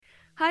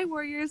Hi,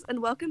 Warriors,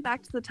 and welcome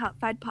back to the Top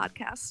 5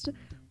 podcast,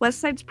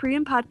 Westside's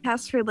premium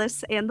podcast for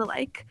lists and the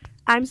like.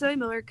 I'm Zoe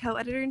Miller,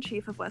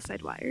 co-editor-in-chief of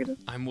Westside Wired.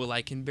 I'm Will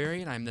Eikenberry,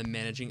 and I'm the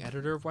managing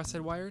editor of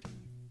Westside Wired.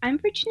 I'm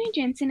Virginia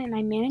Jensen, and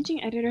I'm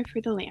managing editor for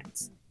The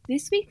Lance.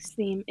 This week's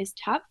theme is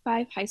Top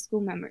 5 High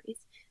School Memories.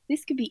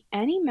 This could be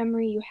any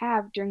memory you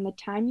have during the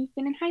time you've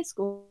been in high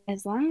school,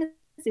 as long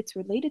as it's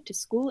related to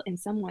school in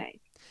some way.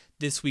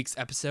 This week's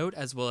episode,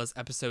 as well as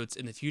episodes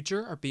in the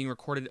future, are being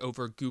recorded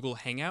over Google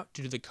Hangout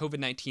due to the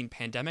COVID-19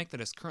 pandemic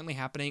that is currently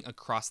happening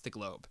across the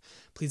globe.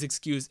 Please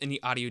excuse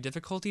any audio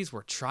difficulties.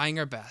 We're trying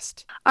our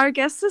best. Our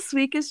guest this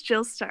week is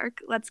Jill Stark.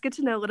 Let's get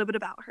to know a little bit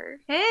about her.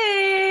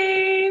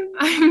 Hey,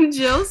 I'm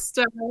Jill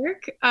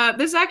Stark.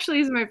 This actually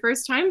is my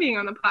first time being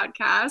on the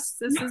podcast.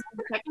 This is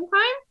the second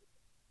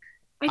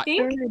time, I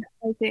think.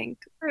 I think.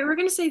 All right, we're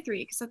going to say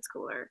 3 because that's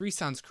cooler. 3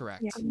 sounds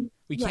correct. Yeah.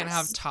 We can't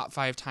have Yes. top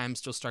 5 times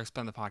Jill Stark's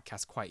been on the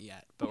podcast quite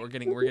yet, but we're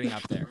getting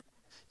up there.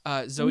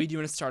 Zoe, do you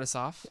want to start us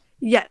off?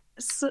 Yes.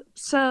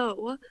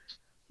 So,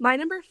 my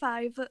number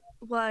 5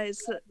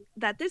 was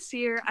that this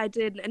year I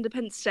did an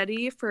independent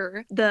study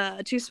for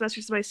the 2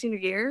 semesters of my senior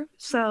year.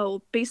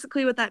 So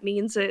basically what that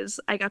means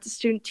is I got to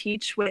student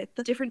teach with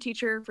a different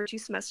teacher for 2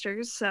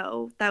 semesters.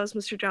 So that was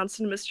Mr.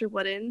 Johnson and Mr.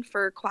 Wooden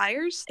for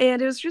choirs.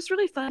 And it was just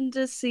really fun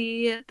to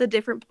see the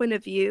different point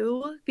of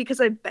view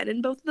because I've been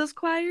in both of those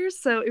choirs.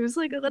 So it was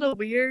like a little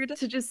weird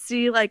to just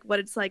see like what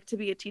it's like to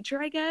be a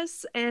teacher, I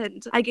guess.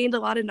 And I gained a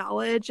lot of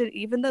knowledge. And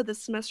even though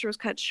this semester was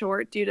cut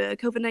short due to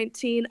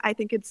COVID-19, I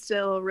think it's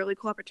still a really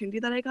cool opportunity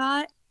that I got.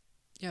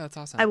 Yeah, that's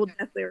awesome. I will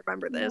definitely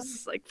remember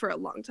this like for a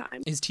long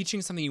time. Is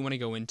teaching something you want to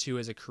go into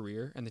as a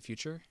career in the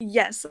future?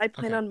 Yes, I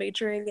plan Okay. on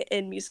majoring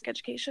in music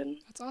education.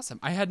 That's awesome.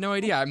 I had no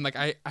idea. I'm like,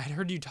 I had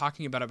heard you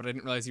talking about it, but I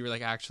didn't realize you were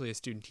like actually a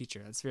student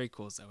teacher. That's very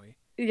cool, Zoe.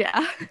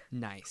 Yeah.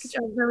 Nice. Good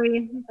job,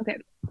 Zoe. Okay.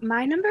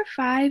 My number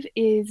 5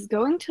 is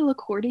going to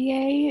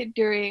LaCourtier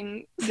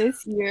during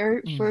this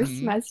year, first Mhm.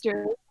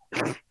 semester.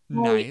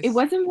 Nice. It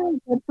wasn't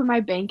very good for my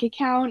bank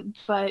account,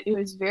 but it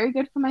was very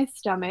good for my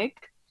stomach.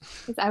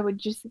 Because I would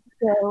just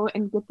go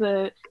and get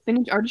the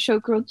spinach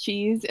artichoke grilled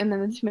cheese and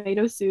then the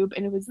tomato soup,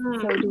 and it was so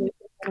delicious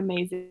and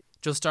amazing.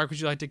 Jill Stark, would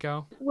you like to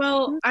go?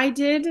 Well, I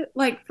did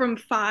like from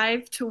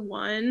 5 to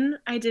 1.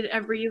 I did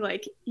every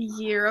like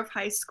year of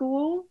high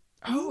school.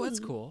 Oh, that's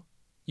cool.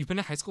 You've been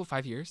in high school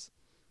 5 years?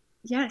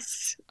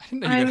 Yes. I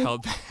didn't know you got I'm-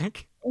 held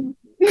back.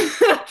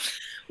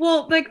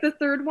 Well, like the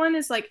third one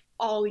is like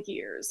all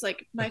years,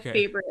 like my Okay.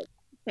 favorite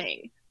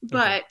thing.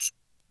 But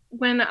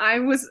when I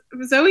was,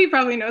 Zoe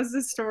probably knows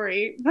this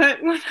story,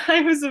 but when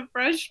I was a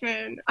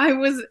freshman, I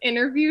was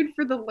interviewed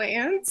for the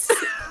Lance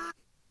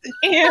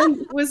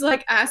and was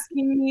like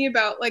asking me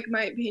about like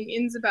my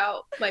opinions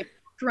about like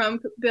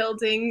Trump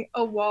building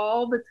a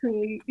wall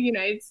between the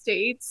United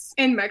States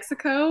and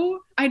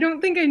Mexico. I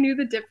don't think I knew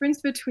the difference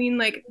between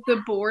like the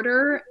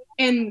border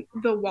and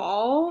the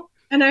wall.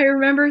 And I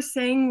remember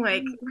saying,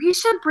 like, we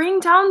should bring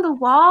down the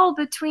wall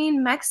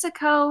between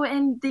Mexico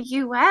and the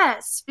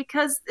U.S.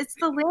 because it's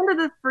the land of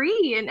the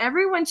free and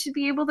everyone should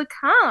be able to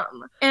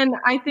come. And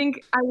I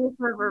think I will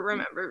forever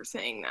remember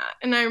saying that.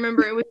 And I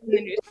remember it was in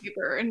the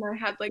newspaper and I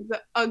had, like, the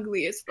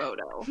ugliest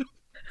photo.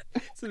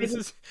 So this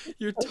is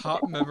your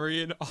top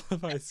memory in all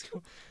of high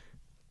school.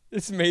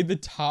 It's made the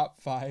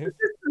top 5. This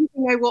is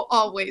something I will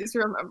always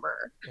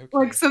remember. Okay.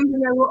 Like,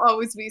 something I will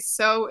always be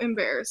so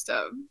embarrassed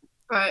of.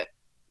 But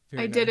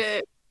Very I did nice.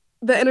 it.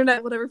 The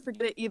internet will never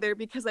forget it either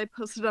because I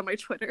posted it on my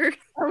Twitter.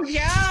 Oh,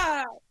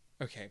 yeah.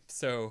 Okay,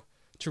 so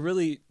to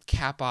really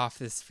cap off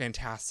this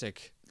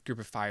fantastic group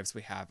of 5s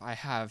we have, I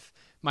have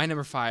my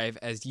number 5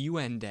 as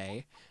UN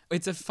Day.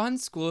 It's a fun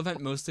school event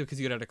mostly because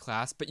you get out of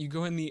class, but you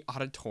go in the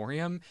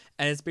auditorium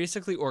and it's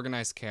basically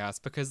organized chaos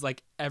because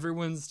like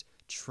everyone's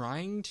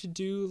trying to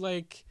do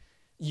like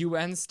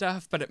UN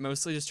stuff, but it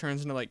mostly just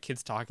turns into like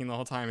kids talking the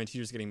whole time and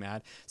teachers getting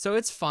mad. So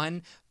it's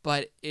fun,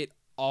 but it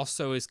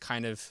also is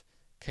kind of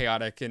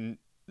chaotic and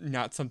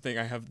not something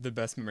I have the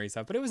best memories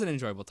of, but it was an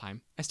enjoyable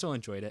time. I still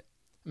enjoyed it.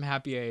 I'm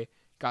happy I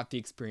got the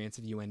experience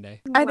of UN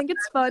Day. I think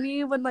it's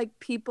funny when like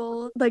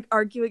people like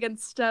argue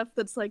against stuff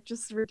that's like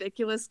just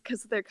ridiculous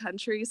because of their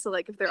country. So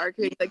like if they're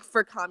arguing like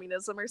for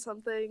communism or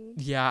something.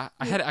 Yeah,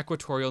 I had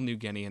Equatorial New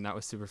Guinea and that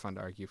was super fun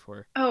to argue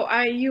for. Oh,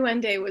 UN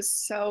Day was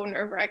so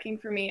nerve-wracking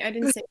for me. I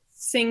didn't say a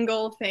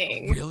single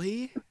thing.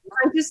 Really?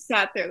 I just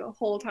sat there the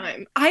whole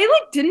time. I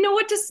like didn't know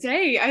what to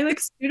say. I like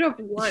stood up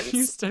You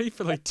once. studied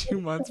for like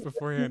 2 months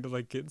beforehand to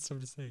like get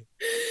stuff to say.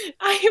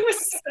 I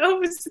was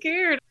so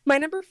scared. My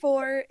number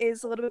 4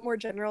 is a little bit more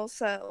general.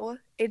 So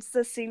it's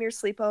the senior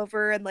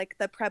sleepover and like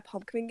the prep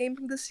homecoming game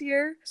from this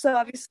year. So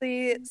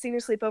obviously senior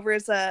sleepover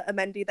is a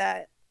amenity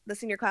that the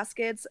senior class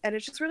gets, and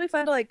it's just really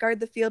fun to like guard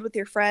the field with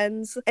your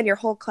friends and your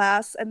whole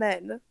class. And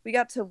then we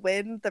got to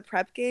win the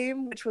prep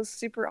game, which was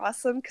super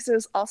awesome because it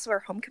was also our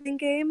homecoming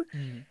game.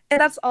 And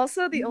that's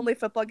also the only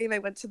football game I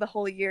went to the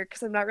whole year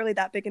because I'm not really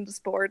that big into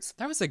sports.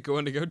 That was a good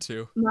one to go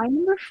to. My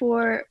number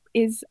 4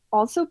 is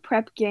also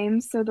prep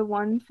games. So the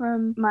one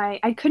from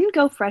I couldn't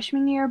go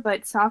freshman year,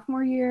 but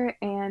sophomore year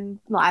and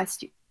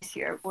last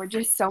year were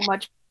just so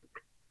much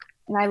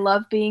And I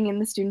love being in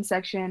the student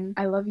section.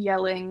 I love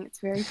yelling. It's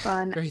very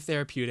fun. Very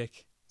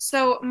therapeutic.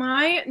 So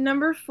my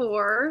number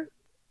 4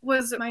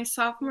 was my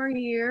sophomore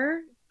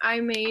year.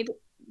 I made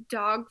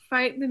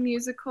Dogfight the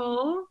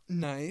musical.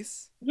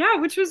 Nice. Yeah,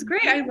 which was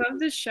great. I love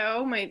this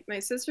show. My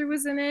sister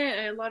was in it.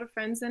 I had a lot of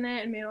friends in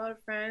it and made a lot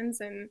of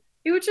friends, and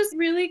it was just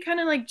really kind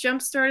of like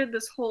jump started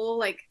this whole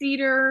like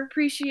theater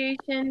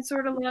appreciation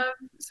sort of love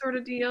sort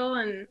of deal.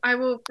 And I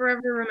will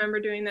forever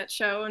remember doing that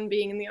show and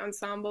being in the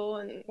ensemble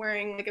and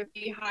wearing like a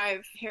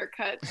beehive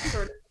haircut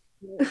sort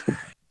of.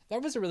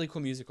 That was a really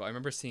cool musical. I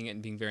remember seeing it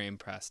and being very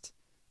impressed.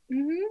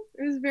 It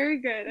was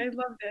very good. I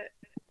loved it.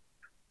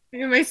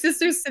 And my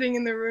sister's sitting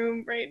in the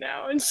room right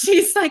now, and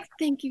she's like,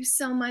 "Thank you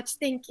so much.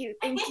 Thank you.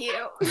 Thank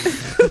you."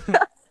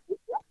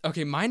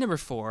 Okay, my number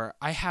 4,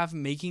 I have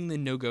making the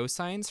no-go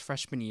signs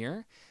freshman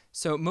year.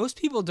 So most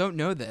people don't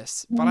know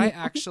this, but I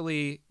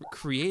actually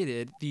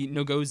created the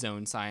no-go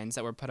zone signs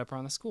that were put up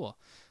around the school.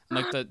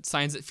 Like the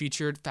signs that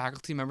featured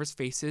faculty members'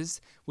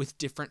 faces with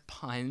different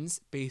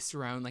puns based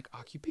around like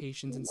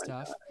occupations and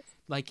stuff.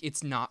 Like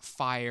it's not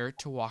fire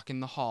to walk in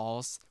the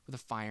halls with a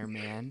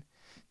fireman.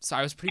 So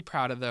I was pretty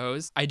proud of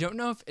those. I don't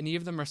know if any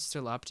of them are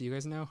still up. Do you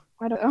guys know?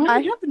 I don't know.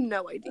 I have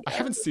no idea. I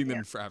haven't seen them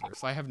in forever,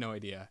 so I have no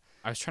idea.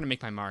 I was trying to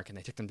make my mark and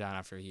they took them down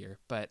after a year,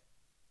 but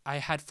I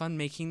had fun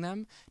making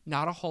them.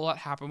 Not a whole lot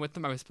happened with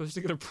them. I was supposed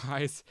to get a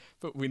prize,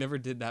 but we never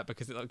did that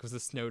because it was a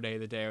snow day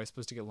the day I was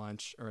supposed to get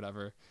lunch or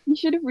whatever. You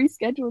should have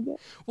rescheduled it.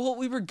 Well,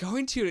 we were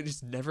going to, and it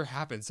just never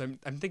happened. So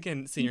I'm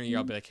thinking senior year,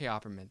 I'll be like, hey,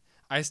 Opperman,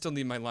 I still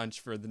need my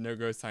lunch for the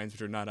no-go signs,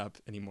 which are not up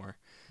anymore.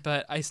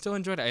 But I still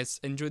enjoyed it.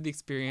 I enjoyed the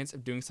experience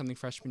of doing something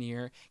freshman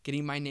year,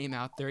 getting my name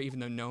out there, even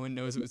though no one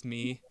knows it was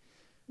me.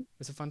 It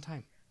was a fun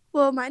time.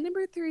 Well, my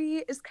number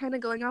 3 is kind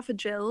of going off of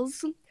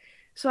Jill's.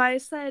 So I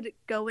said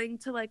going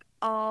to like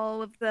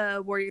all of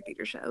the Warrior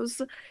Theater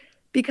shows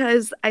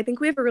because I think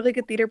we have a really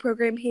good theater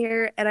program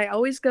here, and I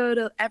always go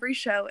to every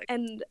show,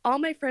 and all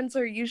my friends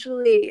are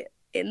usually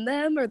in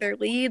them or they're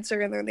leads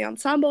or they're in the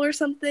ensemble or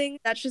something.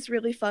 That's just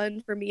really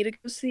fun for me to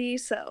go see.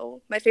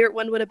 So my favorite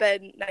one would have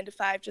been 9 to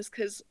 5 just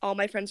because all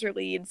my friends are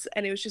leads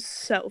and it was just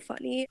so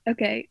funny.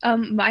 Okay.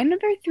 My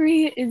number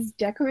 3 is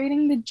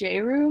decorating the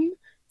J room.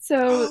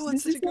 So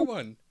that's such a good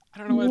one. I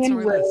don't know why me it's on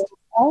and my Will list.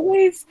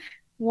 always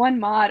one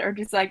mod are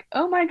just like,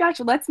 oh my gosh,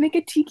 let's make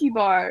a tiki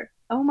bar.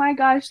 Oh my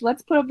gosh,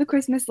 let's put up the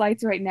Christmas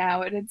lights right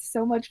now. And it's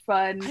so much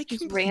fun. I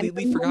just completely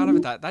randomly. forgot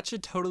about that. That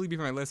should totally be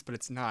on my list, but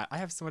it's not. I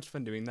have so much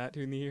fun doing that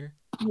during the year.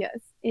 Yes,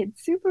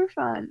 it's super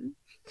fun.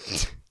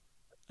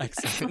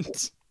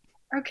 Excellent.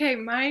 Okay,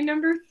 my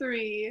number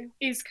 3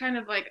 is kind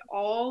of like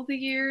all the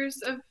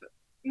years of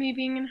me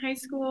being in high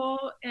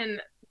school,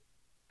 and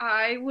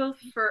I will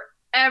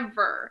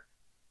forever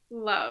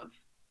love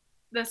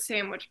the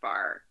sandwich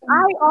bar.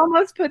 I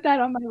almost put that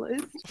on my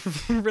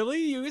list. Really?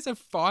 You guys have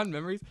fond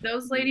memories?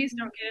 Those ladies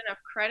don't get enough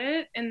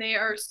credit, and they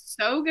are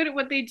so good at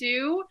what they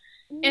do.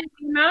 And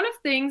the amount of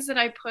things that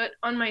I put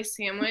on my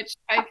sandwich,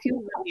 I feel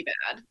really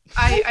bad.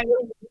 I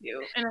really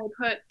do. And I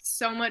put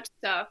so much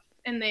stuff,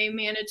 and they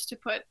managed to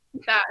put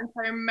that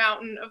entire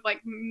mountain of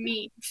like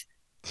meat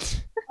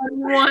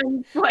on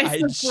one slice I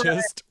of bread.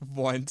 just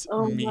want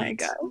Oh meat. my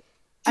god.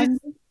 I'm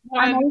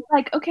always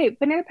like, okay,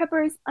 banana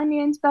peppers,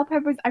 onions, bell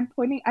peppers.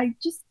 I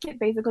just get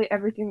basically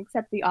everything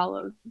except the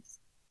olives.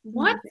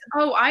 What?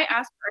 Oh, I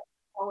asked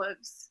for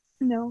olives.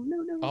 No.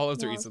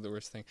 Olives are no. easily the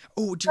worst thing.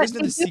 Oh, do you guys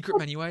But know the they do secret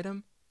menu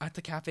item at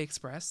the Cafe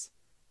Express?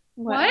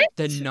 What?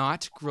 The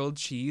not grilled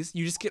cheese.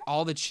 You just get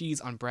all the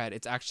cheese on bread.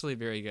 It's actually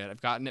very good.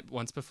 I've gotten it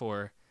once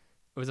before.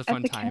 It was a fun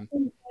At the time.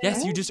 cafe?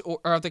 Yes, you just or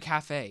at the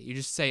cafe. You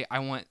just say, I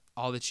want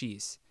all the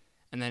cheese.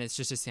 And then it's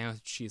just a sandwich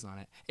with cheese on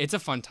it. It's a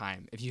fun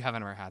time if you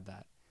haven't ever had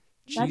that.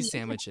 That Cheese is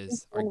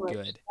sandwiches are sandwich.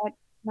 good. That's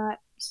not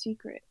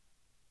secret.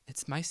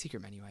 It's my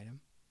secret menu item.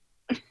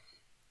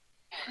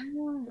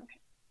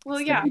 Well, So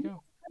yeah. there you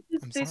go.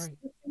 I'm They sorry.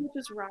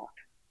 just rock.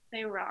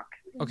 They rock.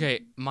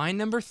 Okay, my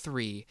number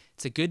 3.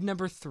 It's a good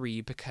number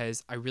 3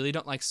 because I really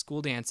don't like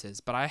school dances,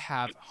 but I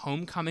have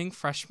homecoming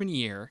freshman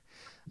year.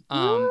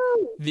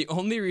 The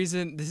only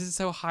reason this is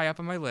so high up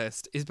on my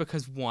list is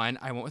because 1,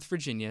 I went with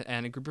Virginia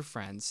and a group of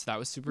friends. So that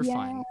was super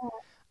fun.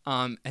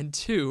 And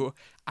 2,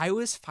 I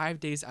was 5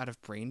 days out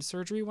of brain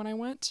surgery when I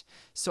went,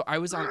 so I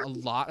was on a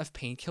lot of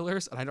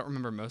painkillers, and I don't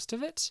remember most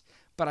of it,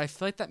 but I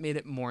feel like that made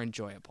it more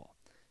enjoyable.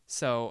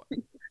 So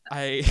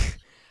I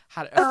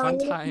had a fun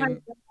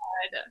time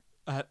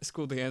at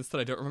school dance that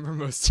I don't remember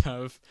most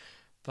of,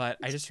 but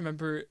I just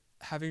remember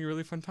having a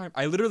really fun time.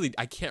 I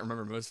can't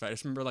remember most of it. I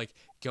just remember like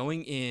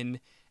going in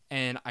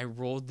and I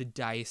rolled the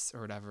dice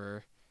or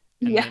whatever.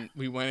 And then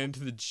we went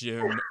into the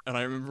gym, and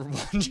I remember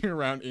wandering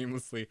around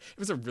aimlessly. It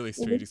was a really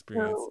strange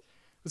experience.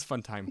 It was a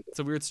fun time. It's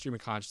a weird stream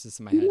of consciousness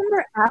in my head.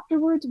 Remember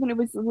afterwards when it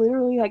was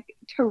literally like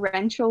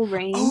torrential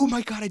rain? Oh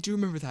my god, I do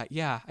remember that.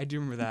 Yeah, I do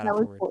remember that That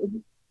was afterward.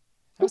 horrible.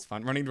 That was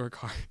fun, running to our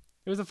car.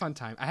 It was a fun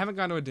time. I haven't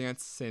gone to a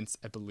dance since,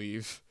 I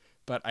believe,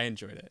 but I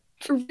enjoyed it.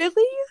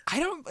 Really? I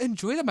don't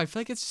enjoy them. I feel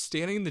like it's just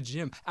standing in the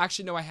gym.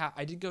 Actually, no,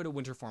 I did go to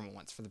Winter Formal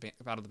once for the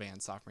Battle of the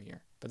Band sophomore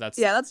year, but that's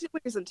Yeah, that's the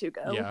only reason to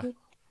go. Yeah.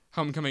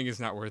 Homecoming is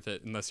not worth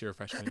it unless you're a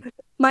freshman.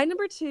 My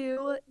number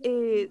 2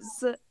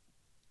 is,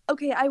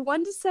 okay, I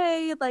wanted to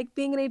say like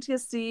being an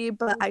ATSD,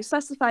 but I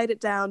specified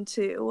it down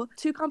to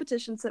 2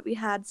 competitions that we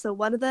had. So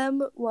one of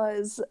them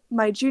was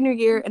my junior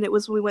year, and it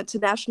was when we went to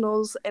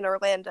nationals in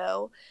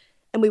Orlando,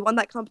 and we won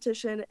that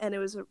competition, and it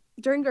was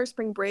during our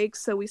spring break,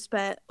 so we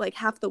spent like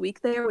half the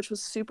week there, which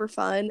was super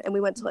fun, and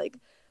we went to like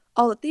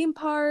all the theme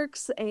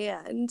parks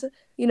and,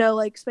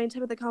 like spending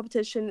time at the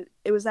competition.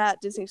 It was at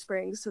Disney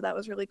Springs, so that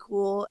was really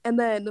cool. And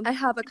then I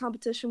have a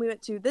competition we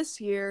went to this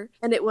year,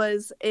 and it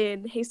was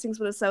in Hastings,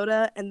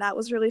 Minnesota, and that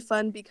was really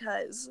fun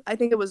because I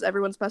think it was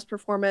everyone's best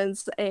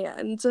performance.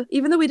 And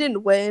even though we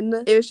didn't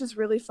win, it was just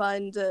really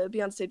fun to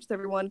be on stage with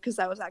everyone because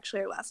that was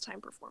actually our last time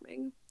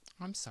performing.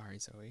 I'm sorry,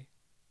 Zoe.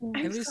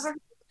 I'm sorry.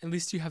 At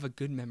least you have a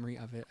good memory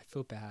of it. I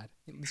feel bad.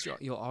 At least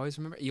you'll always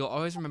remember. You'll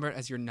always remember it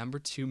as your number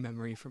 2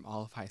 memory from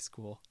all of high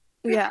school.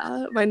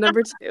 Yeah, my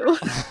number 2.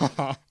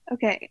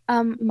 Okay,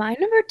 my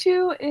number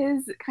 2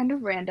 is kind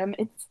of random.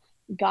 It's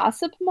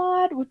Gossip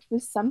Mod, which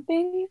was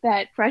something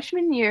that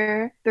freshman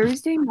year,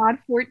 Thursday Mod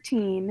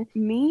 14,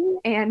 me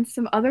and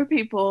some other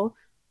people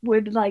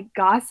would like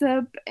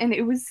gossip, and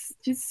it was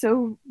just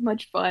so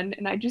much fun.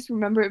 And I just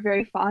remember it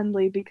very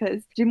fondly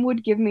because Jim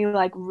would give me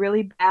like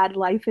really bad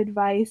life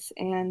advice,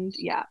 and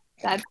yeah,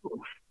 that's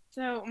cool.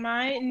 So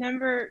my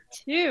number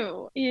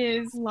 2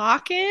 is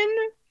lock-in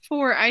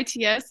for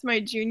ITS my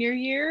junior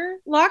year.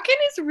 Lock-in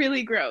is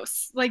really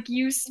gross. Like,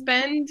 you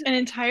spend an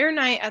entire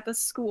night at the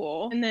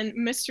school, and then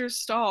Mr.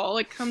 Stahl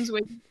like comes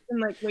with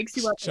and like wakes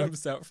you up.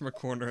 Jumps out from a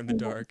corner in the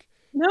dark.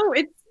 No,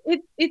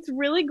 it's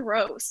really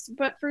gross.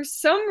 But for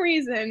some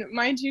reason,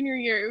 my junior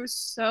year, it was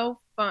so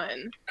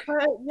fun.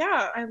 But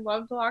yeah, I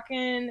loved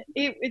lock-in.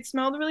 It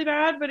smelled really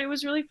bad, but it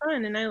was really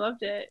fun, and I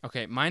loved it.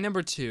 Okay, my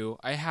number 2,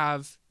 I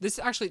have, this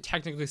actually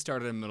technically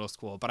started in middle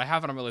school, but I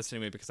have it on my list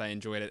anyway because I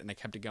enjoyed it and I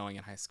kept it going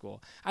in high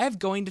school. I have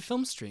going to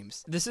film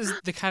streams. This is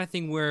the kind of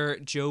thing where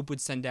Job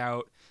would send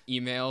out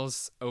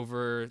emails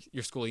over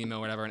your school email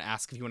or whatever and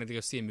ask if you wanted to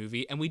go see a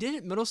movie. And we did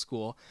it in middle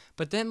school,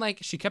 but then like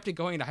she kept it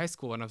going into high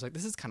school, and I was like,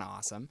 this is kind of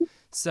awesome.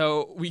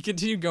 So we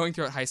continued going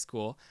throughout high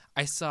school.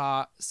 I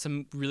saw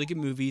some really good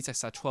movies. I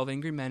saw 12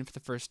 Angry Men for the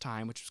first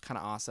time, which was kind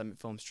of awesome at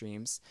film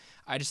streams.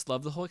 I just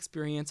love the whole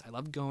experience. I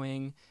love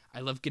going.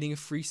 I love getting a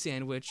free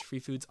sandwich. Free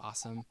food's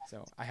awesome.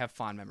 So I have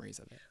fond memories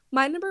of it.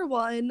 My number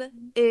 1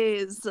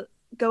 is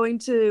going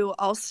to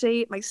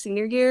Allstate my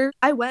senior year.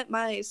 I went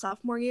my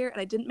sophomore year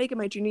and I didn't make it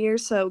my junior year,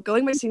 so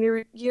going my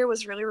senior year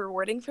was really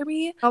rewarding for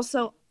me.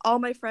 Also, all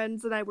my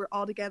friends and I were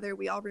all together.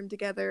 We all roomed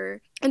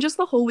together. And just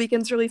the whole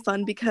weekend's really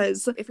fun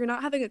because if you're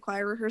not having a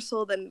choir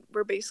rehearsal, then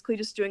we're basically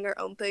just doing our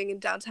own thing in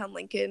downtown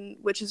Lincoln,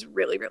 which is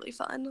really, really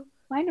fun.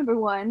 My number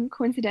 1,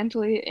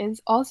 coincidentally,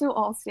 is also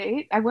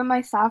Allstate. I went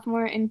my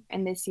sophomore in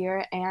this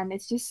year, and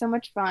it's just so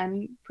much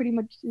fun. Pretty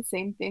much the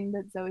same thing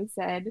that Zoe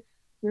said.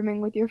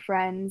 Rooming with your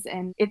friends,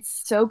 and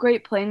it's so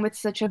great playing with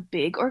such a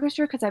big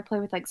orchestra because I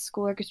play with like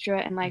school orchestra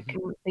and like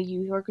the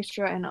youth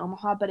orchestra in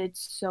Omaha, but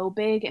it's so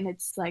big and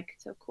it's like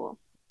so cool.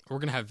 We're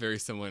gonna have very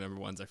similar number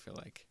 1s, I feel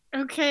like.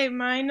 Okay,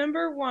 my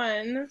number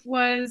 1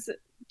 was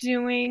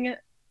doing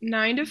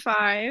 9 to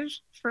 5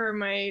 for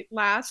my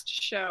last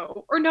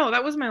show. Or no,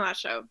 that was my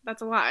last show.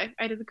 That's a lie.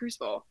 I did the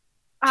Crucible.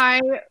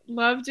 I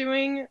love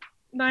doing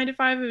 9 to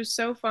 5. It was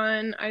so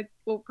fun. I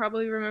will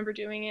probably remember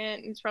doing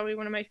it. It's probably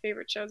one of my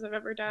favorite shows I've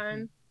ever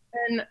done.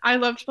 And I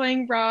loved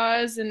playing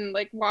bras and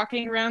like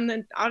walking around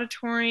the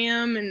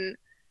auditorium and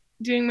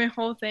doing my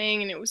whole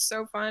thing, and it was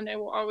so fun. I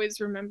will always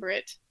remember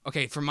it.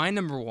 Okay, for my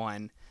number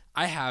 1,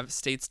 I have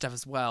state stuff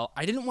as well.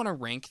 I didn't want to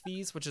rank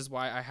these, which is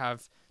why I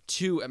have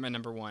 2 at my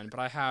number 1, but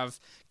I have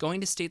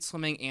going to state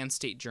swimming and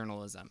state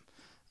journalism.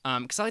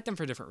 Because I like them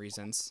for different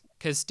reasons.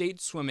 Because state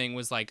swimming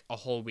was like a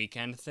whole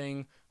weekend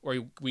thing,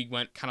 where we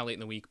went kind of late in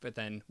the week, but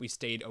then we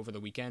stayed over the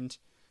weekend,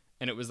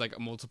 and it was like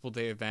a multiple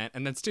day event.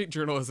 And then state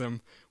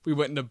journalism, we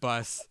went in a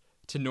bus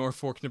to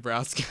Norfolk,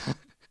 Nebraska,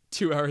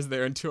 2 hours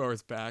there and 2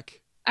 hours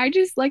back. I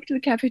just liked the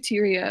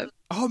cafeteria.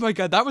 Oh my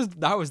god, that was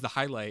the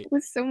highlight. It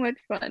was so much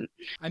fun.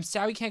 I'm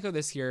sad we can't go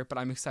this year, but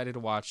I'm excited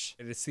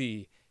to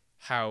see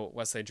how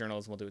Westside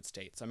Journalism will do its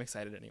state. So I'm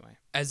excited anyway.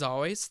 As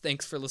always,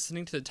 thanks for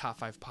listening to the Top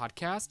 5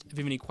 podcast. If you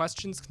have any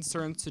questions,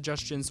 concerns,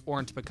 suggestions, or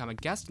want to become a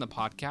guest on the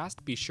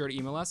podcast, be sure to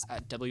email us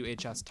at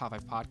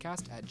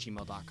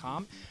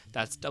whstop5podcast@gmail.com.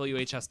 That's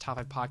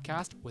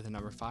whstop5podcast with a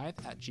number 5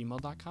 at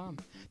gmail.com.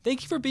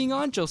 Thank you for being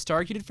on, Jill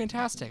Stark. You did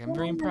fantastic. I'm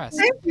very impressed.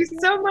 Thank you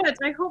so much.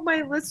 I hope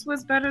my list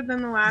was better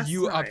than the last time.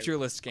 You upped your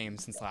list game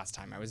since last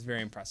time. I was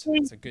very impressed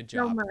with it. So good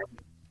job. So much.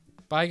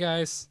 Bye,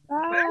 guys.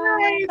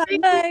 Bye. Bye.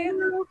 Thank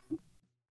you.